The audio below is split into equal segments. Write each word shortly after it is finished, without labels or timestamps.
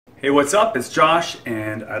Hey, what's up? It's Josh,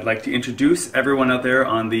 and I'd like to introduce everyone out there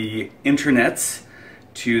on the internets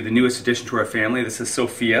to the newest addition to our family. This is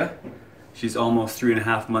Sophia. She's almost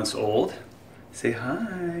 3.5 months old. Say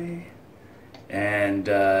hi. And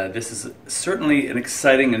this is certainly an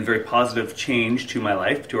exciting and very positive change to my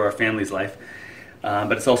life, to our family's life.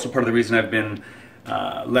 But it's also part of the reason I've been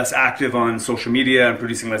less active on social media and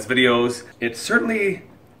producing less videos. It's certainly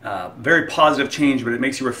a very positive change, but it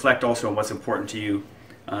makes you reflect also on what's important to you,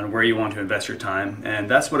 on where you want to invest your time, and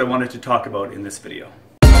that's what I wanted to talk about in this video.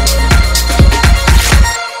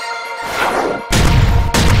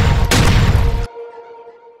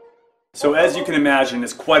 So as you can imagine,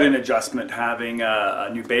 it's quite an adjustment having a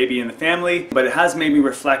new baby in the family, but it has made me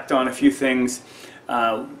reflect on a few things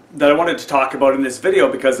that I wanted to talk about in this video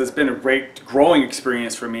because it's been a great growing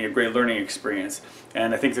experience for me, a great learning experience.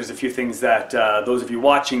 And I think there's a few things that those of you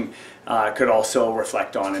watching could also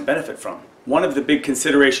reflect on and benefit from. One of the big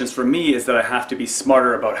considerations for me is that I have to be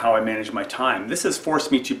smarter about how I manage my time. This has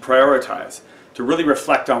forced me to prioritize, to really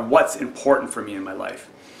reflect on what's important for me in my life.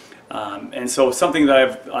 And so something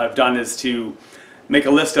that I've done is to make a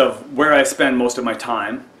list of where I spend most of my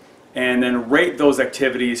time and then rate those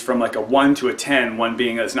activities from like a 1 to a 10, 1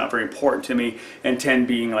 being it's not very important to me and 10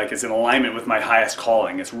 being like it's in alignment with my highest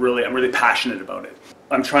calling. I'm really passionate about it.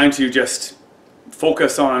 I'm trying to just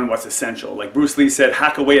focus on what's essential. Like Bruce Lee said,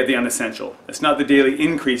 hack away at the unessential. It's not the daily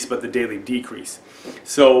increase, but the daily decrease.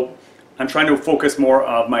 So I'm trying to focus more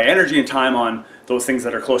of my energy and time on those things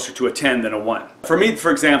that are closer to a 10 than a 1. For me,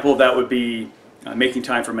 for example, that would be making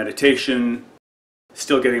time for meditation,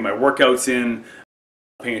 still getting my workouts in,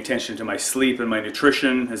 paying attention to my sleep and my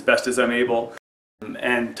nutrition as best as I'm able,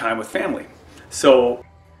 and time with family. So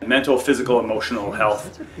mental, physical, emotional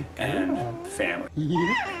health, and family.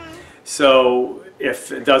 So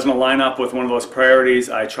if it doesn't line up with one of those priorities,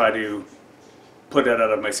 I try to put it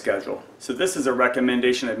out of my schedule. So this is a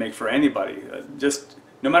recommendation I'd make for anybody. Just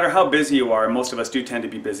no matter how busy you are, and most of us do tend to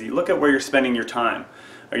be busy, look at where you're spending your time.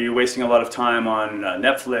 Are you wasting a lot of time on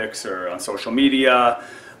Netflix or on social media?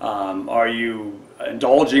 Are you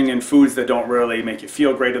indulging in foods that don't really make you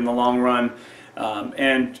feel great in the long run?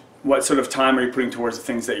 And what sort of time are you putting towards the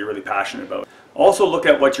things that you're really passionate about? Also look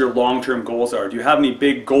at what your long-term goals are. Do you have any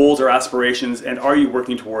big goals or aspirations, and are you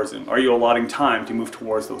working towards them? Are you allotting time to move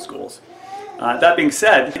towards those goals? That being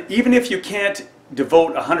said, even if you can't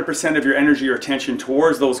devote 100% of your energy or attention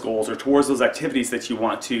towards those goals or towards those activities that you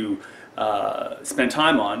want to spend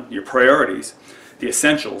time on, your priorities, the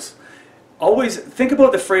essentials, always think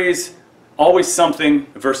about the phrase, always something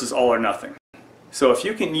versus all or nothing. So if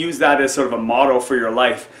you can use that as sort of a motto for your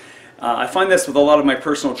life, I find this with a lot of my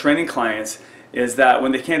personal training clients, is that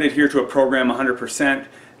when they can't adhere to a program 100%,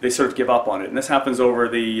 they sort of give up on it. And this happens over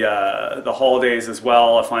the holidays as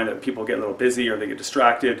well. I find that people get a little busy or they get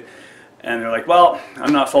distracted and they're like, well,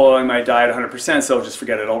 I'm not following my diet 100%, so just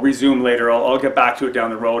forget it. I'll resume later. I'll get back to it down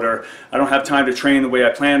the road, or I don't have time to train the way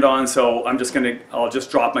I planned on, so I'll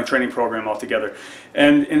just drop my training program altogether.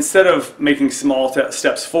 And instead of making small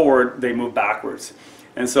steps forward, they move backwards.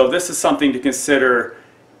 And so this is something to consider.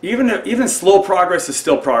 Even slow progress is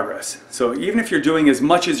still progress. So even if you're doing as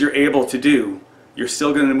much as you're able to do, you're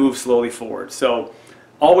still going to move slowly forward. So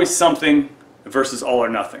always something versus all or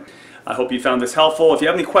nothing. I hope you found this helpful. If you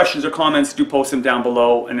have any questions or comments, do post them down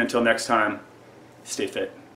below. And until next time, stay fit.